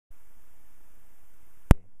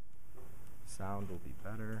Sound will be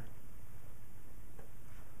better.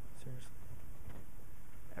 Seriously.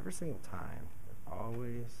 Every single time.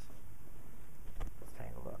 Always. It's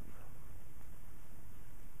tangled up.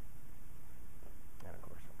 And of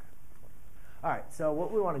course, okay. All right, so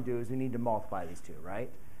what we want to do is we need to multiply these two, right?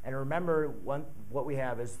 And remember, what we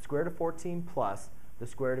have is square root of 14 plus the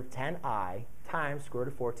square root of 10I times square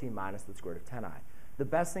root of 14 minus the square root of 10I. The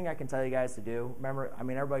best thing I can tell you guys to do, remember, I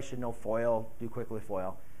mean, everybody should know FOIL, do quickly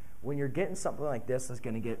FOIL. When you're getting something like this that's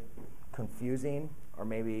going to get confusing or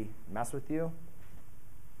maybe mess with you,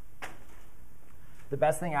 the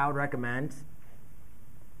best thing I would recommend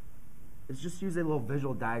is just use a little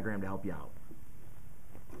visual diagram to help you out.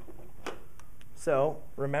 So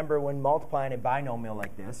remember, when multiplying a binomial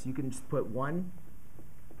like this, you can just put one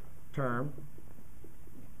term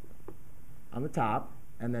on the top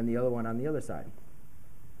and then the other one on the other side.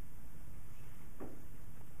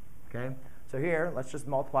 Okay? So here, let's just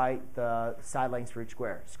multiply the side lengths for each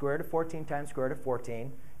square. Square root of 14 times square root of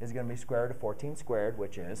 14 is going to be square root of 14 squared,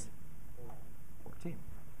 which is 14.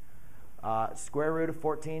 Square root of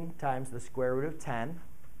 14 times the square root of 10.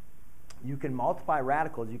 You can multiply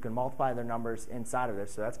radicals. You can multiply their numbers inside of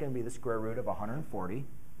this. So that's going to be the square root of 140.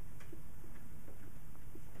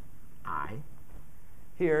 I.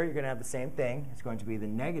 Here, you're going to have the same thing. It's going to be the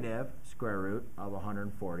negative square root of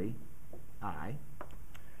 140. I.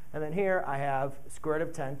 And then here, I have square root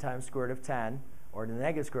of 10 times square root of 10, or the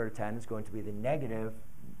negative square root of 10 is going to be the negative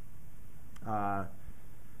 10I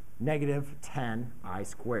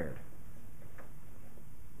squared.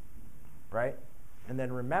 Right? And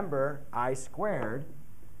then remember, I squared,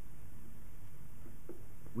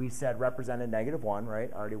 we said represented negative 1,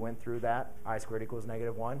 right? I already went through that. I squared equals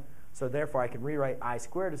negative 1. So therefore, I can rewrite I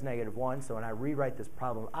squared as negative 1. So when I rewrite this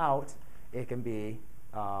problem out, it can be,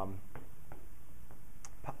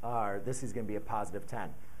 this is going to be a positive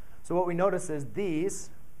 10. So what we notice is these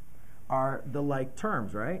are the like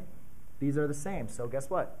terms, right? These are the same. So guess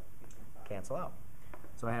what? Cancel out.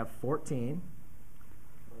 So I have 14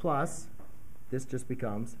 plus, this just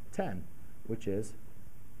becomes 10, which is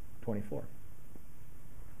 24.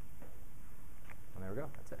 And there we go.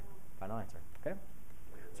 That's it. Final answer. Okay?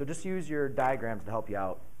 So just use your diagrams to help you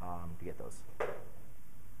out to get those.